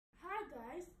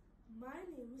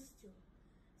sister.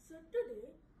 So today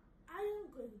I am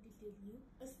going to tell you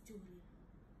a story.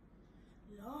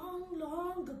 Long,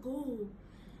 long ago,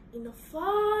 in a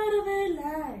faraway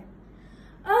land,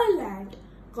 a land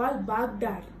called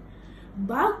Baghdad.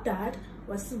 Baghdad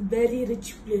was a very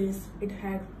rich place. It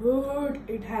had wood,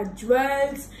 it had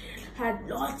jewels, it had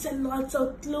lots and lots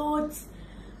of clothes,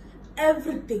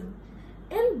 everything.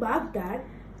 In Baghdad,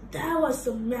 there was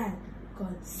a man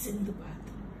called SINDBAD.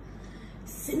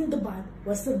 SINDBAD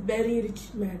was a very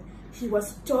rich man. He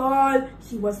was tall,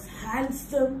 he was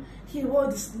handsome, he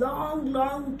wore these long,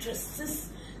 long dresses,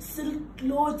 silk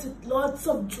clothes with lots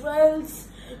of jewels,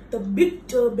 the big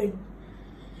turban.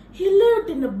 He lived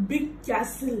in a big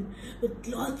castle with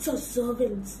lots of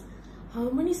servants. How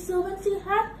many servants he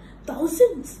had?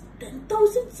 Thousands,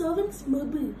 10,000 servants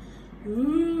maybe.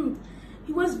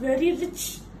 He was very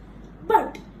rich,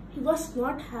 but he was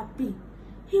not happy.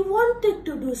 He wanted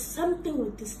to do something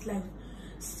with his life,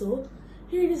 so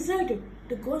he decided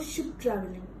to go ship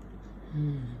traveling.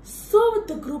 So with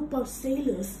a group of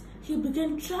sailors, he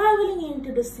began traveling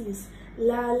into the seas.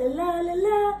 La la la la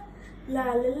la,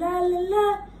 la la la la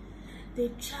la. They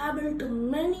traveled to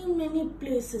many, many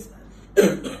places,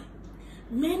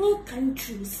 many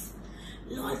countries.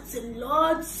 Lots and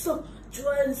lots of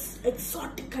jewels,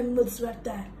 exotic animals were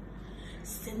there.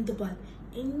 SINDBAD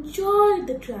enjoyed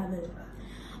the travel.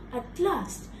 At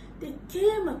last, they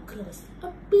came across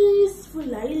a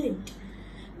peaceful island.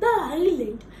 The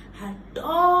island had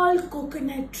tall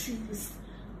coconut trees,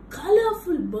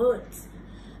 colorful birds,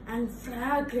 and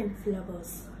fragrant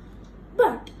flowers.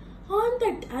 But on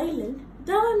that island,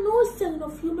 there were no sign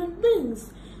of human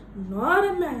beings, nor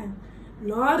a man,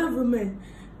 nor a woman,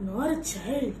 nor a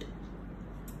child.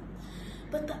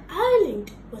 But the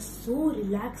island was so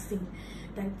relaxing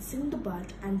that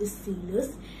SINDBAD and the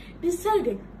sailors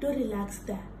decided to relax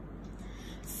there.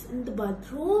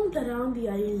 SINDBAD roamed around the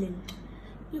island.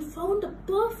 He found a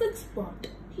perfect spot.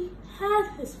 He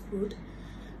had his food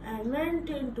and went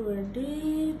into a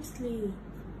deep sleep.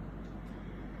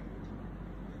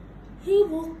 He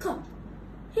woke up.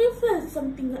 He felt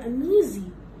something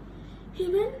uneasy. He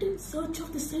went in search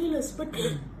of the sailors, but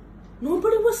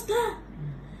nobody was there.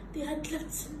 They had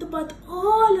left SINDBAD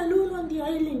all alone on the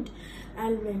island,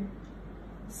 and when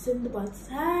SINDBAD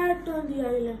sat on the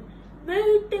island,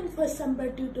 waiting for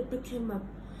somebody to pick him up,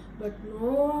 but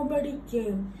nobody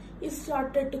came. He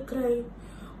started to cry.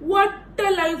 What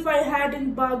a life I had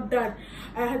in Baghdad!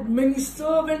 I had many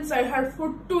servants, I had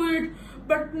food to eat,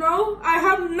 but now I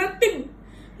have nothing.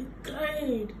 He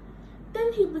cried.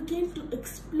 Then he began to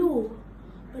explore,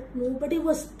 but nobody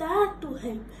was there to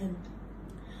help him.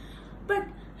 But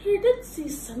he did see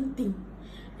something.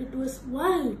 It was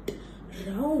white,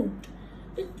 round.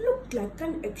 It looked like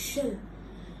an eggshell.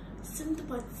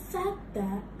 SINDBAD sat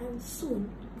there and soon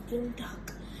it became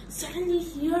dark. Suddenly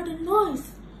he heard a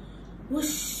noise.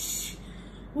 Whoosh,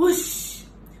 whoosh.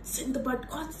 SINDBAD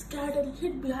got scared and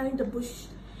hid behind a bush.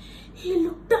 He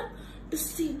looked up to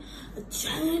see a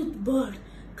giant bird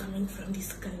coming from the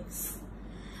skies.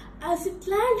 As it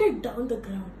landed down the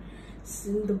ground,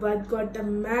 SINDBAD got a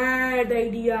mad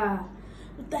idea.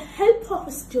 With the help of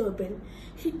his turban,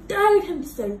 he tied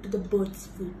himself to the bird's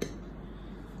feet.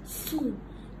 Soon,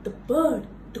 the bird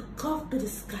took off to the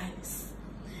skies.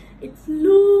 It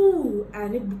flew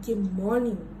and it became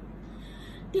morning.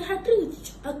 They had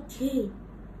reached a cave.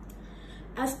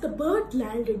 As the bird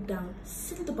landed down,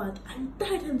 SINDBAD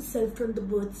untied himself from the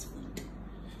bird's feet.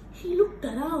 He looked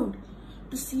around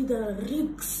to see the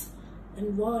rigs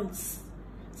and walls.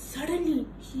 Suddenly,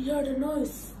 he heard a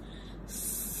noise.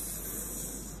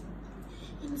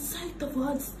 Inside the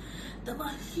walls, there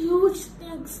were huge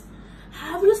snakes.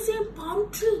 Have you seen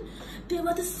palm tree? They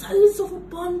were the size of a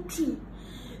palm tree.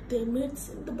 They made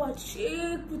SINDBAD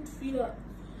shake with fear.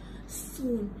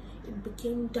 Soon, it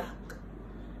became dark.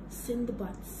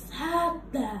 SINDBAD sat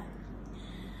there.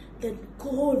 Then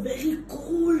very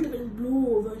cold wind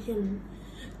blew over him.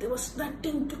 There was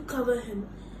nothing to cover him.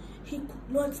 He could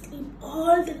not sleep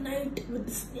all the night with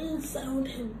the snakes around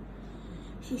him.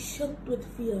 He shook with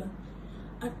fear.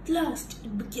 At last,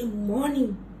 it became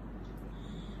morning.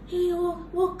 He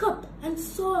woke up and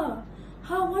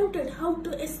wanted how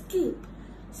to escape.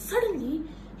 Suddenly,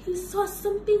 he saw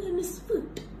something in his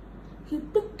foot. He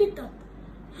picked it up.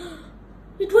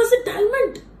 It was a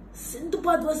diamond.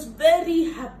 SINDBAD was very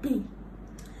happy.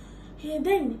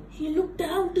 Then he looked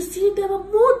down to see there were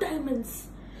more diamonds.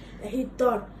 He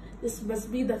thought this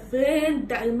must be the famed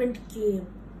diamond cave.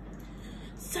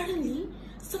 Suddenly,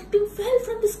 something fell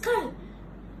from the sky.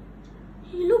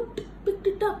 He picked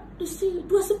it up to see it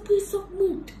was a piece of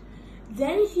meat.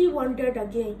 Then he wondered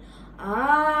again,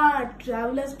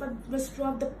 Travelers must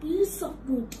drop the piece of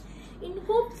meat in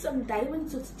hopes some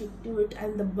diamonds would stick to it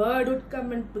and the bird would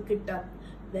come and pick it up.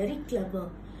 Very clever.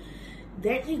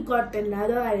 Then he got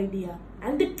another idea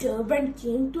and the turban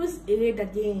came to his aid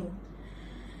again.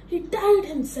 He tied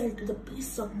himself to the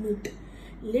piece of meat,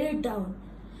 lay down.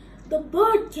 The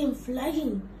bird came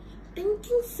flying,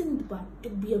 thinking Sindbad to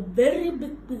be a very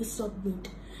big piece of meat.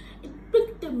 It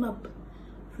picked him up,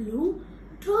 flew,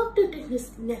 dropped it in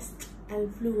his nest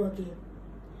and flew again.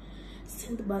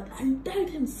 Sindbad untied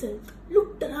himself,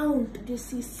 looked around to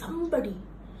see somebody.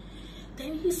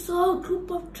 Then he saw a group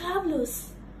of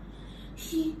travelers.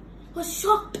 He was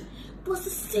shocked. It was the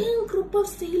same group of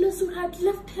sailors who had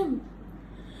left him.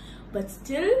 But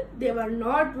still, they were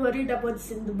not worried about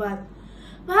Sindbad.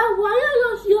 Why are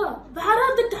you here? Where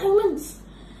are the diamonds?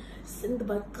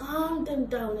 Sindbad calmed them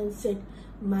down and said,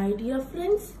 my dear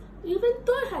friends, even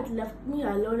though you had left me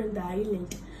alone in the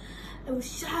island, I will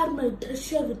share my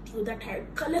treasure with you that I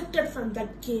had collected from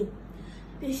that cave.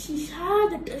 Then she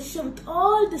shared the treasure with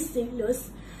all the sailors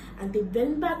and they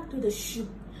went back to the ship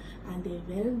and they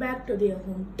went back to their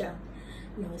hometown.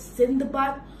 Now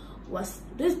Sindbad was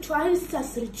twice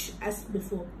as rich as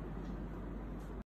before.